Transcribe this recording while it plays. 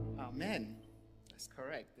Amen. That's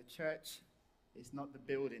correct. The church is not the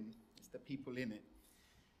building, it's the people in it.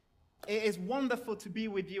 It is wonderful to be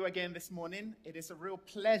with you again this morning. It is a real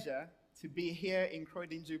pleasure to be here in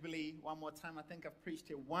Croydon Jubilee one more time. I think I've preached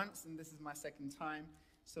here once, and this is my second time.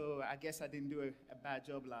 So I guess I didn't do a bad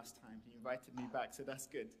job last time. You invited me back, so that's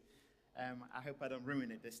good. I hope I don't ruin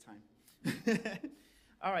it this time.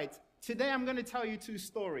 All right. Today I'm going to tell you two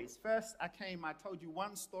stories. First, I told you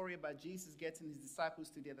one story about Jesus getting his disciples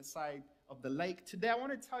to the other side of the lake. Today I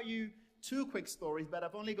want to tell you two quick stories, but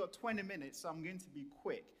I've only got 20 minutes, so I'm going to be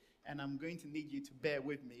quick. And I'm going to need you to bear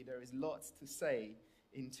with me. There is lots to say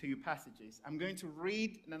in two passages. I'm going to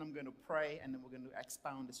read, and then I'm going to pray, and then we're going to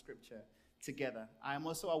expound the scripture together. I am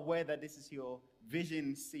also aware that this is your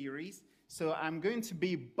vision series, so I'm going to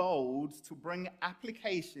be bold to bring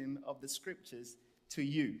application of the scriptures to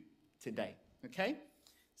you today, okay?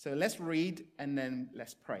 So let's read, and then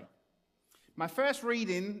let's pray. My first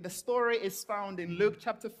reading, the story is found in Luke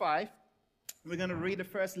chapter 5. We're going to read the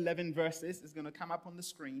first 11 verses. It's going to come up on the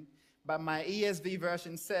screen. But my ESV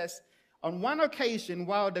version says, on one occasion,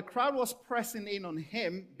 while the crowd was pressing in on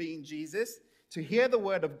him, being Jesus, to hear the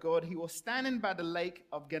word of God, he was standing by the lake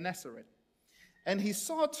of Gennesaret. And he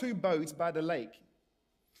saw two boats by the lake.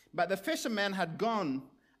 But the fishermen had gone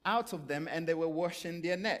out of them, and they were washing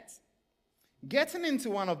their nets. Getting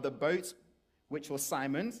into one of the boats, which was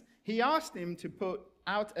Simon's, he asked him to put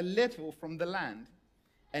out a little from the land.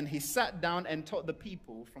 And he sat down and taught the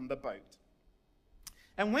people from the boat.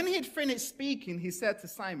 And when he had finished speaking, he said to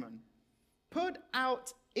Simon, put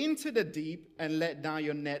out into the deep and let down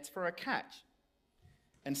your nets for a catch.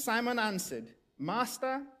 And Simon answered,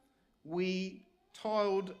 Master, we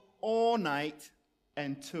toiled all night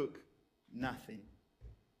and took nothing.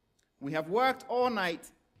 We have worked all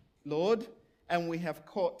night, Lord, and we have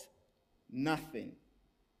caught nothing.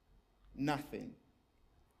 Nothing.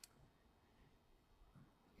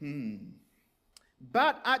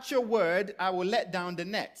 But at your word, I will let down the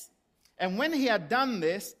nets. And when he had done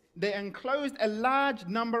this, they enclosed a large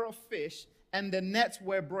number of fish, and the nets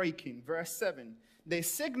were breaking. Verse 7. They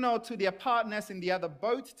signaled to their partners in the other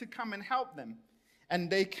boat to come and help them. And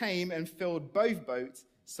they came and filled both boats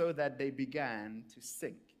so that they began to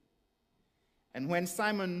sink. And when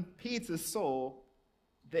Simon Peter saw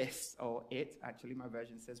this, or it, actually my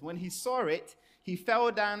version says, when he saw it, he fell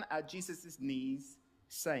down at Jesus' knees,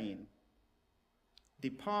 saying,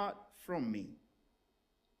 depart from me,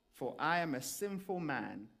 for I am a sinful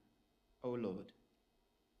man, O Lord.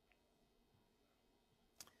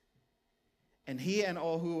 And he and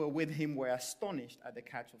all who were with him were astonished at the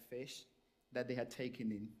catch of fish that they had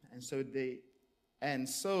taken in. And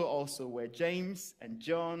so also were James and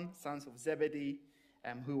John, sons of Zebedee,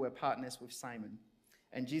 who were partners with Simon.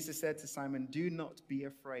 And Jesus said to Simon, do not be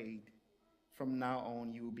afraid. From now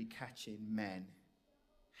on, you will be catching men.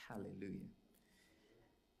 Hallelujah.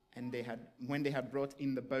 And when they had brought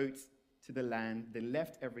in the boat to the land, they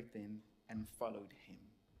left everything and followed him.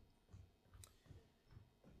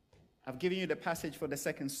 I've given you the passage for the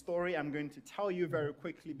second story. I'm going to tell you very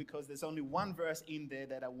quickly because there's only one verse in there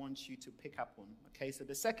that I want you to pick up on. Okay, so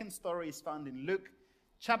the second story is found in Luke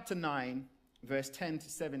chapter 9, verse 10 to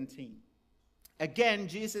 17. Again,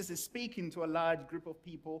 Jesus is speaking to a large group of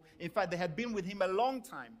people. In fact, they had been with him a long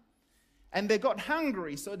time. And they got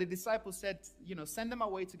hungry, so the disciples said, send them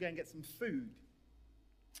away to go and get some food.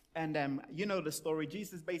 And you know the story.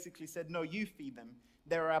 Jesus basically said, no, you feed them.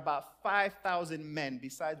 There are about 5,000 men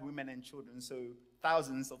besides women and children, so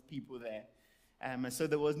thousands of people there. And so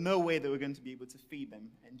there was no way they were going to be able to feed them.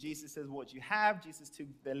 And Jesus says, what you have? Jesus took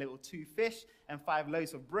the little 2 fish and 5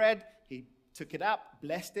 loaves of bread. He took it up,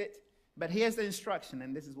 blessed it. But here's the instruction,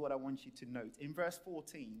 and this is what I want you to note. In verse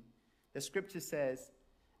 14, the scripture says,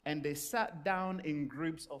 and they sat down in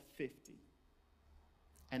groups of 50.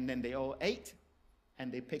 And then they all ate,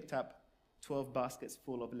 and they picked up 12 baskets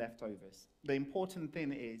full of leftovers. The important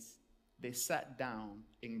thing is they sat down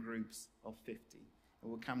in groups of 50.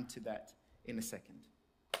 And we'll come to that in a second.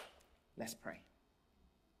 Let's pray.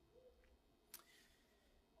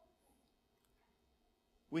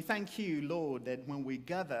 We thank you, Lord, that when we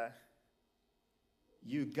gather,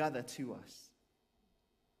 you gather to us.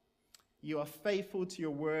 You are faithful to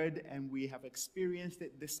your word, and we have experienced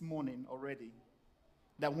it this morning already.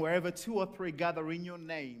 That wherever 2 or 3 gather in your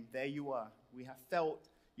name, there you are. We have felt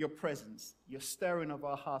your presence, your stirring of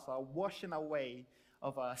our hearts, our washing away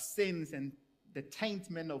of our sins and the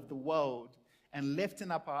taintment of the world, and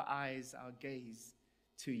lifting up our eyes, our gaze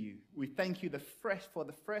to you. We thank you for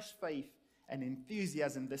the fresh faith and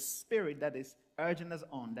enthusiasm, the spirit that is urging us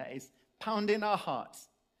on, that is pounding our hearts.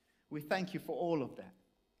 We thank you for all of that.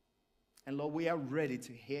 And Lord, we are ready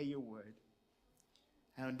to hear your word.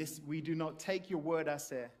 And we do not take your word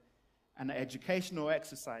as an educational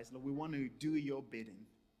exercise. Lord, we want to do your bidding.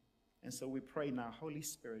 And so we pray now, Holy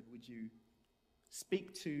Spirit, would you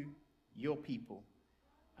speak to your people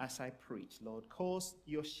as I preach, Lord. Cause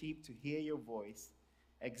your sheep to hear your voice,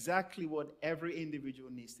 exactly what every individual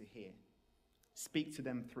needs to hear. Speak to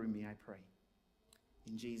them through me, I pray.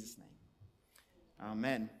 In Jesus' name.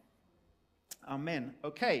 Amen. Amen.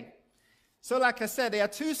 Okay. So like I said, there are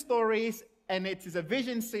two stories, and it is a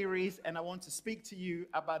vision series, and I want to speak to you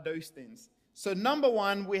about those things. So number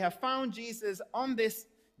one, we have found Jesus on this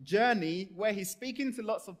journey where he's speaking to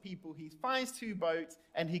lots of people. He finds two boats,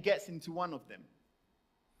 and he gets into one of them.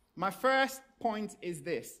 My first point is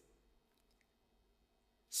this.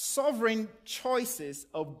 Sovereign choices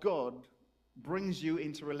of God brings you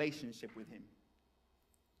into relationship with him.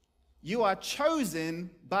 You are chosen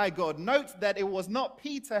by God. Note that it was not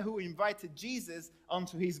Peter who invited Jesus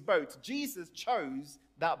onto his boat. Jesus chose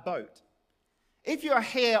that boat. If you are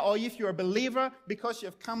here, or if you're a believer because you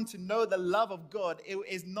have come to know the love of God, it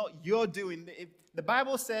is not your doing. The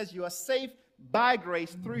Bible says you are saved by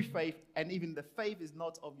grace through faith, and even the faith is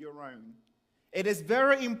not of your own. It is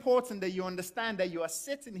very important that you understand that you are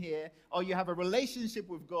sitting here, or you have a relationship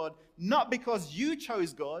with God, not because you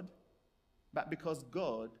chose God, but because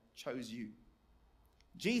God chose you.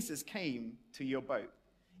 Jesus came to your boat.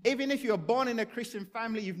 Even if you're born in a Christian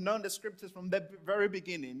family, you've known the scriptures from the very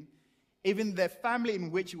beginning, even the family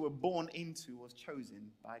in which you were born into was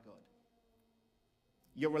chosen by God.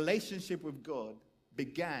 Your relationship with God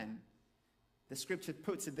began, the scripture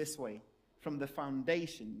puts it this way, from the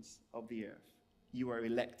foundations of the earth. You were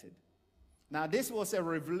elected. Now, this was a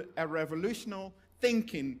revolutionary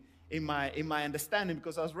thinking in my understanding,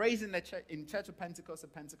 because I was raised in Church of Pentecost, a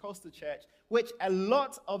Pentecostal church, which a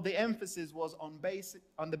lot of the emphasis was on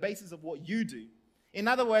the basis of what you do. In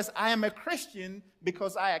other words, I am a Christian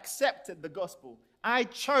because I accepted the gospel. I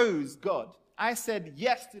chose God. I said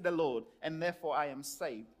yes to the Lord, and therefore I am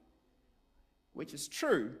saved. Which is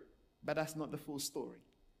true, but that's not the full story.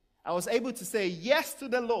 I was able to say yes to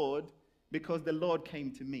the Lord because the Lord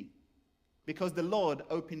came to me. Because the Lord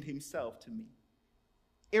opened himself to me.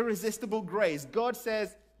 Irresistible grace. God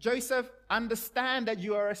says, Joseph, understand that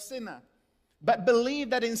you are a sinner, but believe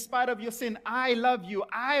that in spite of your sin, I love you.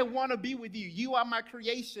 I want to be with you. You are my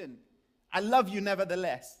creation. I love you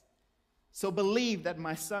nevertheless. So believe that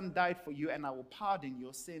my son died for you, and I will pardon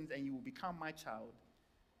your sins, and you will become my child,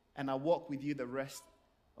 and I'll walk with you the rest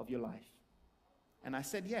of your life. And I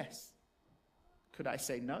said yes. Could I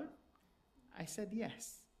say no? I said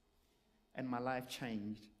yes. And my life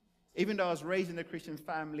changed. Even though I was raised in a Christian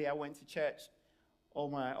family, I went to church all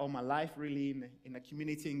my life, really, in a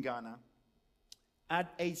community in Ghana.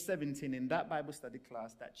 At age 17, in that Bible study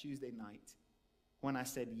class, that Tuesday night, when I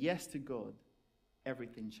said yes to God,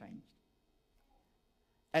 everything changed.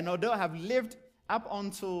 And although I have lived up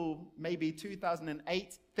until maybe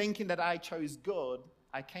 2008, thinking that I chose God,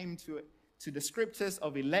 I came to the scriptures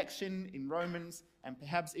of election in Romans, and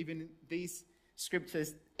perhaps even these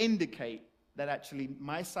scriptures indicate that actually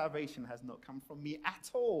my salvation has not come from me at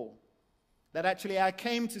all. That actually I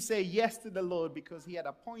came to say yes to the Lord because he had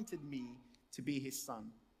appointed me to be his son.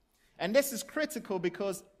 And this is critical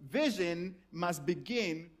because vision must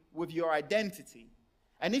begin with your identity.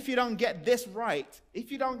 And if you don't get this right,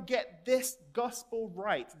 if you don't get this gospel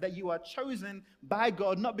right, that you are chosen by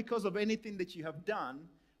God, not because of anything that you have done,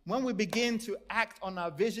 when we begin to act on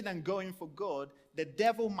our vision and going for God, the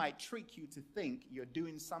devil might trick you to think you're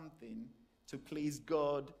doing something to please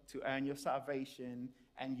God, to earn your salvation,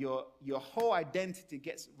 and your whole identity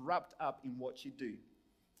gets wrapped up in what you do.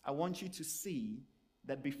 I want you to see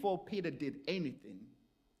that before Peter did anything,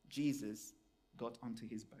 Jesus got onto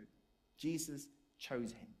his boat. Jesus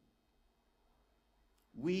chose him.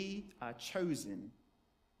 We are chosen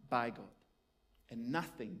by God, and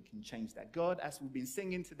nothing can change that. God, as we've been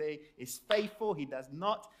singing today, is faithful. He does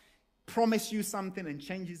not promise you something and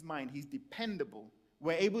change his mind. He's dependable.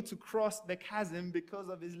 We're able to cross the chasm because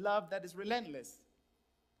of his love that is relentless.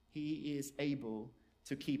 He is able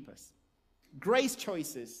to keep us. Grace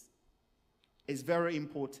choices is very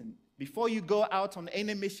important. Before you go out on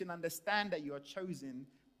any mission, understand that you are chosen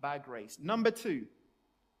by grace. Number two,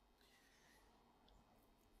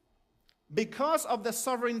 because of the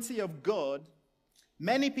sovereignty of God,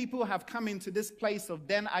 many people have come into this place of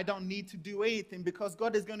then I don't need to do anything because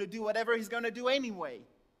God is going to do whatever he's going to do anyway.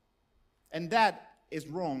 And that is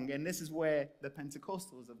wrong, and this is where the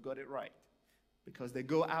Pentecostals have got it right, because they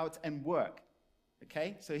go out and work.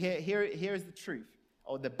 Okay? So here is the truth,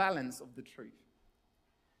 or the balance of the truth.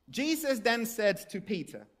 Jesus then said to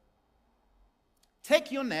Peter,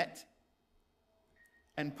 take your net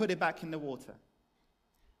and put it back in the water.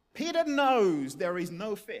 Peter knows there is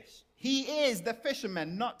no fish. He is the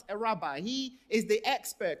fisherman, not a rabbi. He is the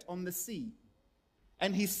expert on the sea.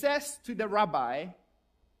 And he says to the rabbi,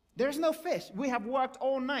 there's no fish. We have worked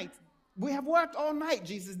all night. We have worked all night,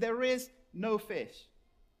 Jesus. There is no fish.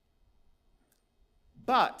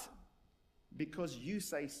 But because you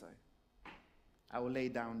say so, I will lay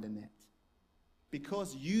down the net.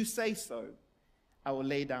 Because you say so, I will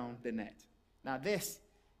lay down the net. Now this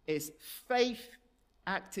is faith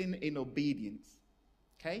acting in obedience.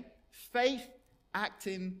 Okay? Faith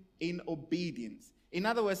acting in obedience. In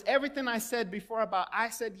other words, everything I said before about I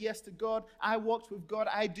said yes to God, I walked with God,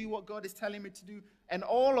 I do what God is telling me to do, and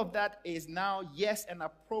all of that is now yes and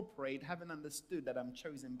appropriate, having understood that I'm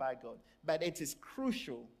chosen by God. But it is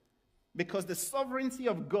crucial because the sovereignty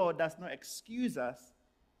of God does not excuse us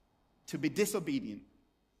to be disobedient.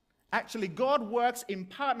 Actually, God works in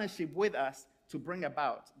partnership with us to bring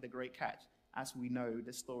about the great catch, as we know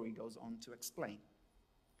the story goes on to explain.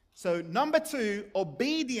 So, number 2,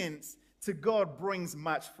 obedience to God brings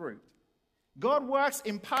much fruit. God works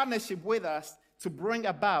in partnership with us to bring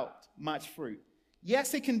about much fruit.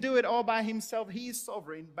 Yes, he can do it all by himself. He is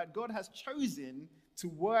sovereign, but God has chosen to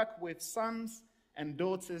work with sons and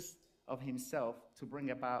daughters of himself to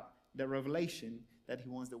bring about the revelation that he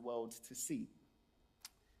wants the world to see.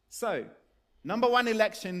 So, number 1,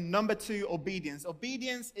 election. Number 2, obedience.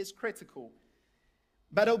 Obedience is critical.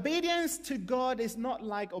 But obedience to God is not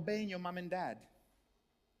like obeying your mom and dad.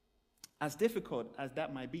 As difficult as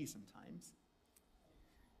that might be sometimes,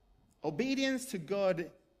 obedience to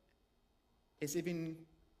God is even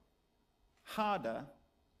harder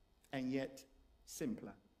and yet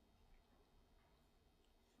simpler.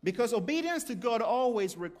 Because obedience to God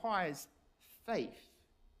always requires faith.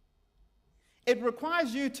 It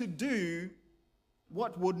requires you to do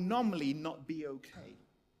what would normally not be okay.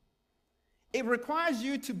 It requires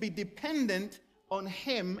you to be dependent on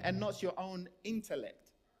him and not your own intellect.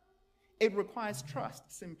 It requires trust,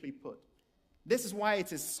 simply put. This is why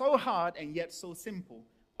it is so hard and yet so simple.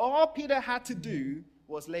 All Peter had to do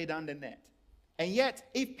was lay down the net. And yet,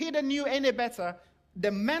 if Peter knew any better,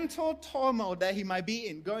 the mental turmoil that he might be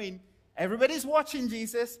in, going, everybody's watching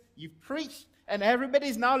Jesus, you've preached, and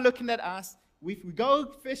everybody's now looking at us. If we go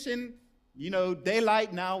fishing,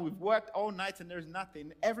 daylight now, we've worked all night and there's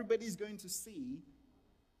nothing, everybody's going to see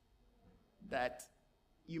that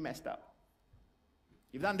you messed up.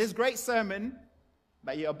 You've done this great sermon,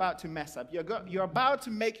 but you're about to mess up. You're about to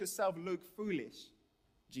make yourself look foolish,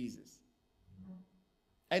 Jesus.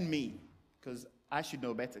 And me, because I should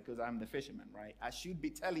know better because I'm the fisherman, right? I should be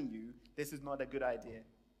telling you this is not a good idea.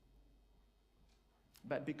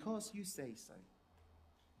 But because you say so,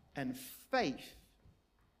 and faith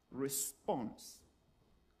response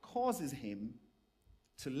causes him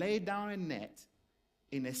to lay down a net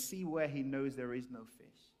in a sea where he knows there is no fish.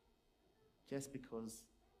 Just because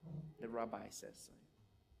the rabbi says so.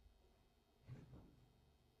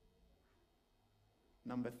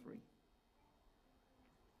 Number 3.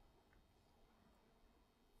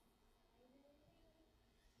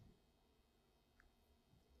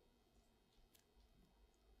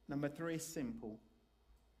 Number 3 is simple.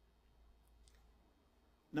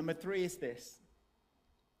 Number 3 is this.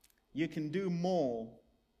 You can do more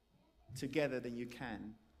together than you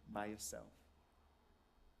can by yourself.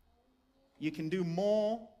 You can do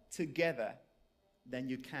more together than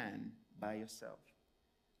you can by yourself.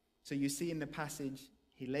 So you see in the passage,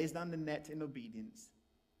 he lays down the net in obedience.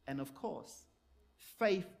 And of course,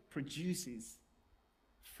 faith produces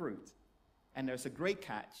fruit. And there's a great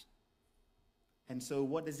catch. And so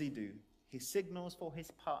what does he do? He signals for his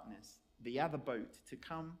partners, the other boat, to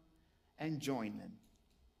come and join them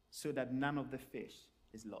so that none of the fish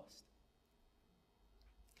is lost.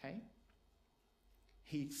 Okay?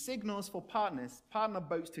 He signals for partner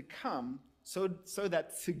boats to come so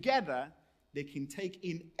that together they can take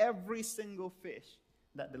in every single fish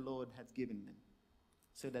that the Lord has given them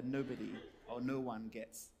so that nobody or no one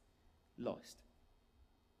gets lost.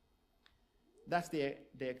 That's the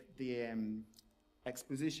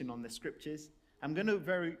exposition on the scriptures. I'm going to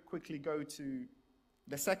very quickly go to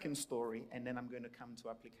the second story and then I'm going to come to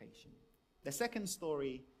application. The second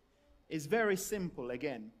story is very simple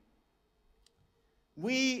again.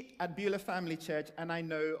 We at Beulah Family Church, and I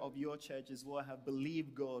know of your church as well, have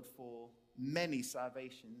believed God for many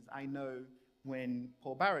salvations. I know when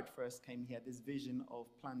Paul Barrett first came, he had this vision of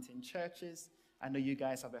planting churches. I know you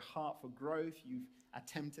guys have a heart for growth. You've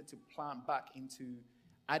attempted to plant back into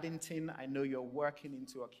Addington. I know you're working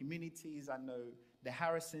into our communities. I know the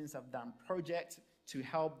Harrisons have done projects to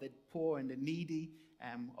help the poor and the needy,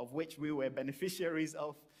 of which we were beneficiaries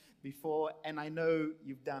of before. And I know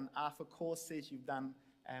you've done Alpha courses, you've done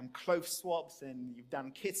clothes swaps, and you've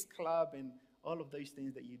done Kids Club, and all of those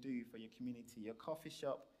things that you do for your community, your coffee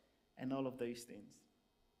shop, and all of those things.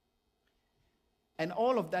 And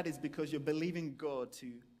all of that is because you're believing God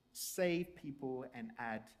to save people and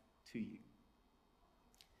add to you.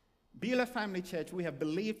 Beulah Family Church, we have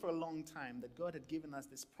believed for a long time that God had given us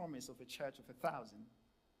this promise of a church of 1,000.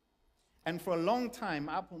 And for a long time,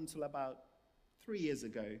 up until about 3 years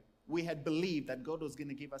ago, we had believed that God was going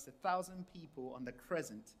to give us 1,000 people on the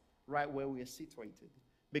crescent, right where we are situated,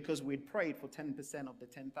 because we'd prayed for 10% of the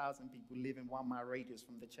 10,000 people living 1 mile radius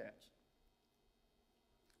from the church.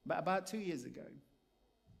 But about 2 years ago,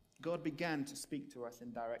 God began to speak to us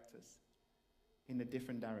and direct us in a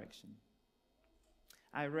different direction.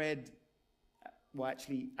 I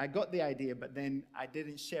got the idea, but then I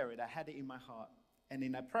didn't share it. I had it in my heart. And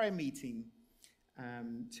in a prayer meeting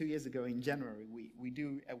 2 years ago in January, we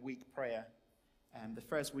do a week prayer. The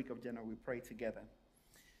first week of January, we pray together.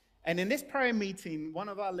 And in this prayer meeting, one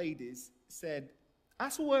of our ladies said,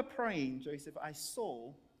 as we were praying, Joseph, I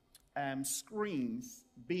saw screens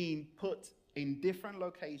being put in different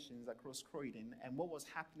locations across Croydon, and what was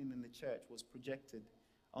happening in the church was projected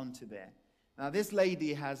onto there. Now, this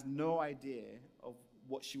lady has no idea of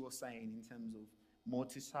what she was saying in terms of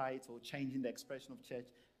multi-site or changing the expression of church.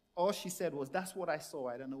 All she said was, that's what I saw.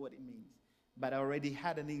 I don't know what it means. But I already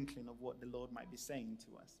had an inkling of what the Lord might be saying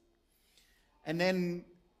to us. And then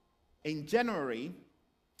in January,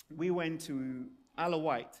 we went to Isle of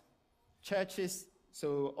Wight. Churches,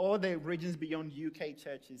 so all the regions beyond UK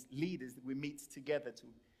churches, leaders, we meet together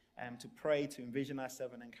to pray, to envision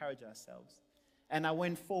ourselves and encourage ourselves. And I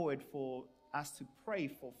went forward for us to pray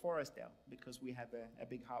for Forestdale, because we have a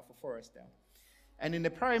big heart for Forestdale. And in the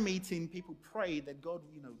prayer meeting, people prayed that God,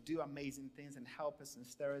 do amazing things and help us and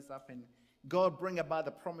stir us up, and God bring about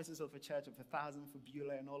the promises of a church of 1,000 for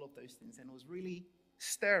Beulah and all of those things. And it was really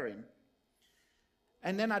stirring.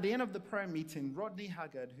 And then at the end of the prayer meeting, Rodney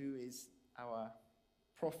Haggard, who is our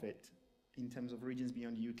prophet in terms of regions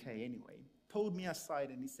beyond UK anyway, pulled me aside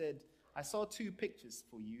and he said, I saw 2 pictures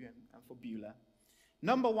for you and for Beulah.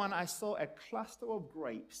 Number one, I saw a cluster of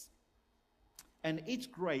grapes, and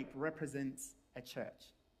each grape represents a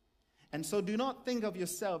church. And so do not think of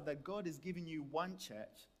yourself that God is giving you one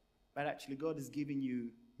church, but actually God is giving you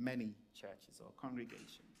many churches or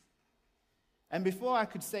congregations. And before I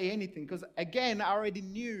could say anything, because again, I already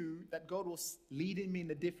knew that God was leading me in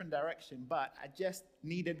a different direction, but I just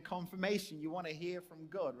needed confirmation. You want to hear from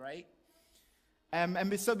God, right?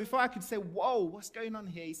 And so before I could say, whoa, what's going on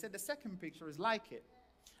here? He said, the second picture is like it.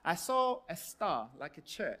 I saw a star, like a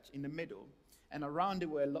church, in the middle, and around it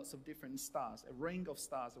were lots of different stars, a ring of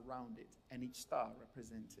stars around it, and each star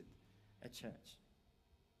represented a church.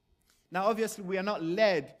 Now, obviously, we are not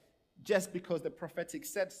led just because the prophetic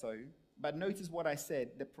said so, but notice what I said.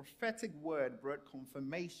 The prophetic word brought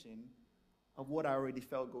confirmation of what I already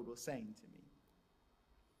felt God was saying to me.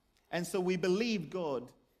 And so we believe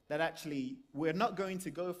God that actually we're not going to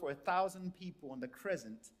go for 1,000 people on the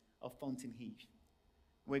crescent of Thornton Heath.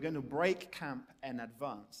 We're going to break camp and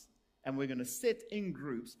advance. And we're going to sit in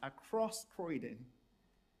groups across Croydon.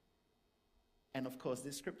 And of course,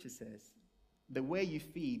 the scripture says, the way you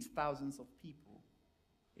feed thousands of people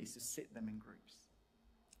is to sit them in groups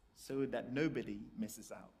so that nobody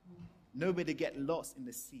misses out. Nobody get lost in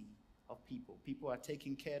the sea of people. People are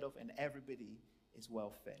taken care of and everybody is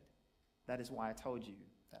well fed. That is why I told you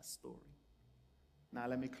that story. Now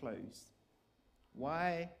let me close.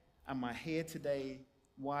 Why am I here today?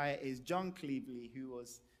 Why is John Cleveley, who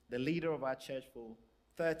was the leader of our church for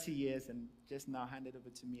 30 years and just now handed over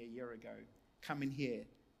to me a year ago, coming here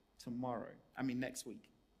next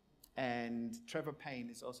week? And Trevor Payne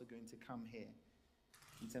is also going to come here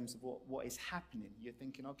in terms of what is happening. You're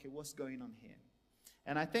thinking, okay, what's going on here?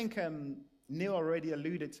 And I think Neil already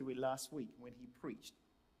alluded to it last week when he preached.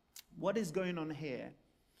 What is going on here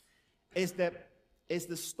is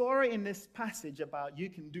the story in this passage about you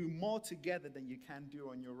can do more together than you can do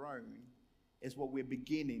on your own is what we're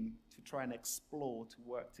beginning to try and explore, to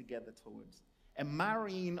work together towards. A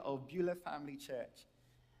marrying of Beulah Family Church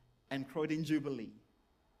and Croydon Jubilee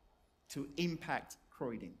to impact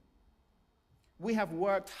Croydon. We have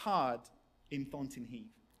worked hard in Thornton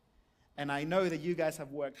Heath, and I know that you guys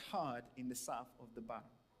have worked hard in the south of the Bar.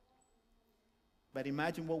 But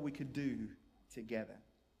imagine what we could do together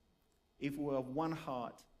if we were of one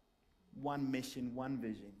heart, one mission, one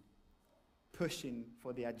vision, pushing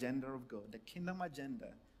for the agenda of God, the kingdom agenda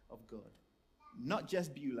of God. Not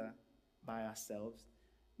just Beulah by ourselves,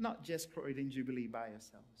 not just Croydon Jubilee by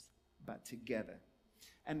yourselves, but together.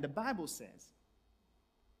 And the Bible says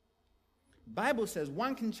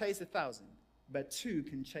one can chase 1,000, but two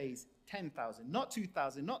can chase 10,000. Not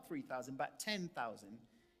 2,000, not 3,000, but 10,000.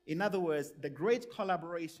 In other words, the great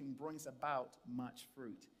collaboration brings about much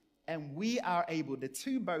fruit. And we are able, the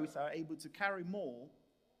two boats are able to carry more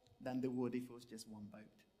than they would if it was just one boat.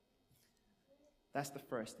 That's the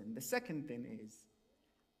first thing. The second thing is,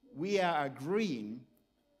 we are agreeing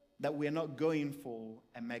that we are not going for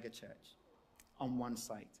a mega church on one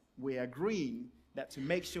site. We are agreeing that to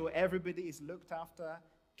make sure everybody is looked after,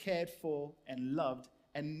 cared for, and loved,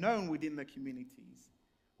 and known within the communities,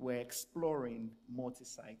 we're exploring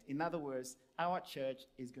multi-site. In other words, our church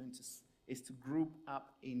is to group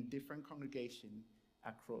up in different congregations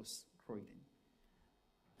across Croydon.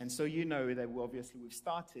 And so you know that we've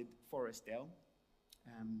started Forestdale,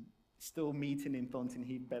 still meeting in Thornton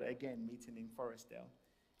Heath, but again, meeting in Forestdale.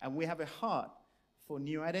 And we have a heart for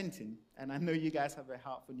New Addington, and I know you guys have a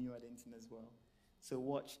heart for New Addington as well. So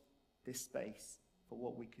watch this space for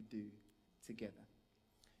what we could do together.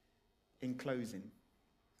 In closing,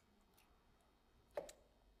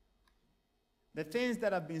 the things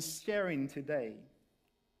that I've been sharing today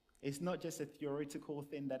is not just a theoretical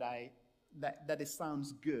thing that it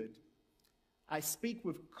sounds good. I speak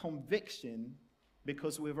with conviction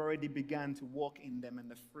because we've already begun to walk in them and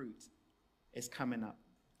the fruit is coming up.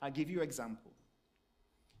 I'll give you an example.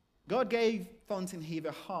 God gave Thornton Heath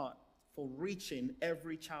a heart for reaching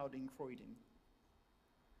every child in Croydon.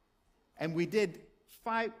 And we did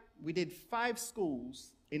five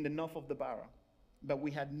schools in the north of the borough, but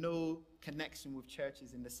we had no connection with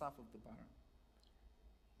churches in the south of the borough.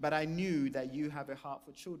 But I knew that you have a heart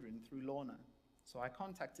for children through Lorna. So I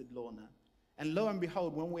contacted Lorna. And lo and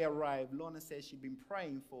behold, when we arrived, Lorna said she'd been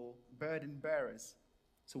praying for burden bearers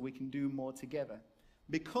so we can do more together.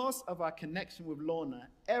 Because of our connection with Lorna,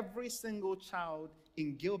 every single child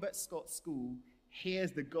in Gilbert Scott School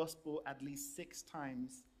hears the gospel at least 6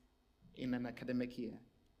 times in an academic year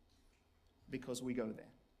because we go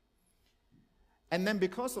there. And then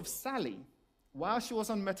because of Sally, while she was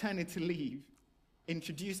on maternity leave,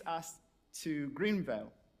 introduced us to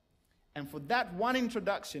Greenvale. And for that one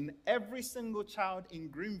introduction, every single child in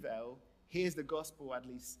Greenvale hears the gospel at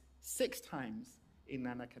least 6 times in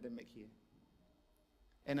an academic year.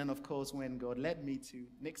 And then, of course, when God led me to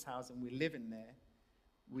Nick's house and we're living there,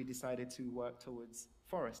 we decided to work towards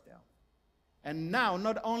Forestdale. And now,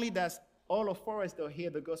 not only does all of Forestdale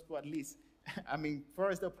hear the gospel at least,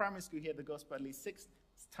 Forestdale Primary School hear the gospel at least 6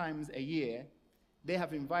 times a year, they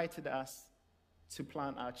have invited us to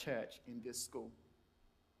plant our church in this school.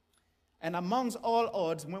 And amongst all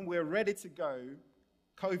odds, when we were ready to go,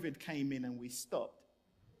 COVID came in and we stopped.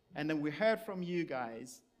 And then we heard from you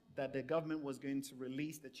guys that the government was going to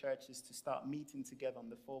release the churches to start meeting together on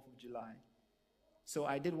the 4th of July. So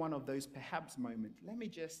I did one of those perhaps moments. Let me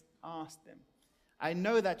just ask them. I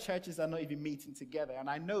know that churches are not even meeting together, and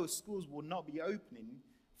I know schools will not be opening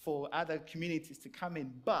for other communities to come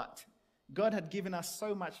in, but God had given us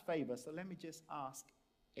so much favor, so let me just ask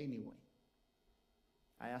anyway.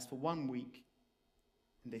 I asked for 1 week,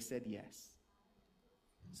 and they said yes.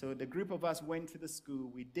 So the group of us went to the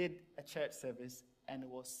school, we did a church service, and it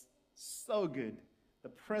was so good. The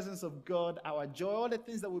presence of God, our joy, all the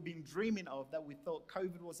things that we've been dreaming of that we thought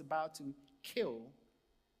COVID was about to kill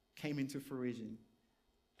came into fruition.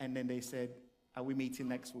 And then they said, are we meeting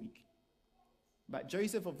next week? But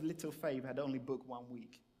Joseph of Little Faith had only booked 1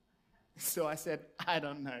 week. So I said, I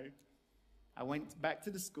don't know. I went back to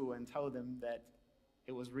the school and told them that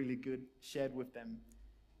it was really good, shared with them.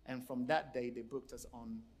 And from that day, they booked us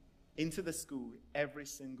on into the school every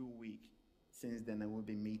single week. Since then, and we'll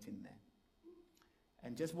be meeting there.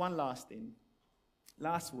 And just one last thing.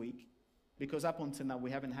 Last week, because up until now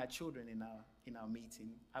we haven't had children in our meeting,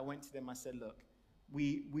 I went to them, I said, look,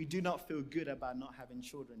 we do not feel good about not having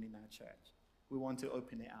children in our church. We want to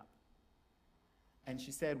open it up. And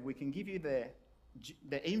she said, we can give you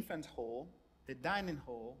the infant hall, the dining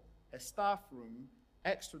hall, a staff room,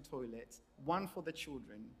 extra toilets, one for the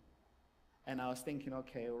children. And I was thinking,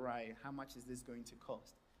 okay, all right, how much is this going to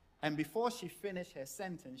cost? And before she finished her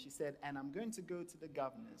sentence, she said, and I'm going to go to the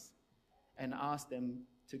governors and ask them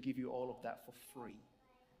to give you all of that for free.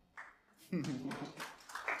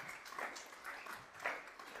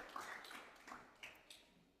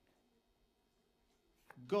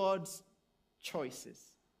 God's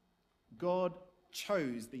choices. God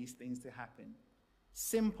chose these things to happen.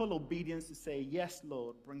 Simple obedience to say, yes,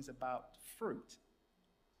 Lord, brings about fruit.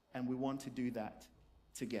 And we want to do that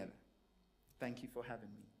together. Thank you for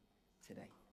having me today.